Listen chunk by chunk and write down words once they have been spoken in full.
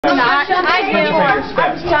I do.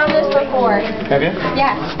 I've done this before. Have you?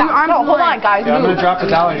 Yeah. Hold on, guys. Yeah, I'm going to drop the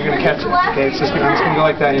dollar and you're going to catch it. Okay, I'm just going to go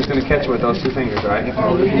like that and he's going to catch it with those two fingers, alright?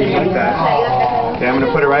 Like that. Okay, I'm going to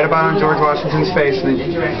put it right about on George Washington's face and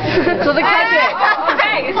then... So the catch it.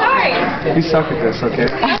 Okay, sorry. You suck at this, okay?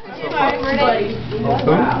 Who?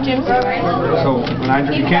 Jim. So,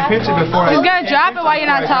 you can't pitch it before He's going to drop it while you're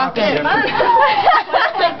not talking.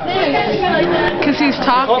 Because he's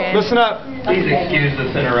talking. Oh, listen up. Please excuse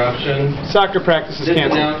this interruption. Soccer practice is This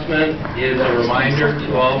canceled. announcement is a reminder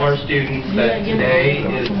to all of our students that today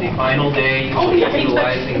is the final day you will be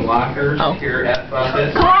utilizing lockers here at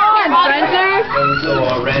Buffett. Come on, Spencer. And so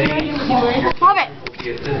already, Move it.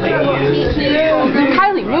 you'll be assisting you.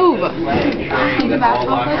 Kylie, move. Ensuring that all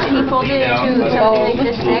lockers are cleaned out by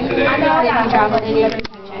the school today.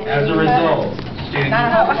 As a result, students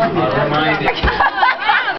are reminded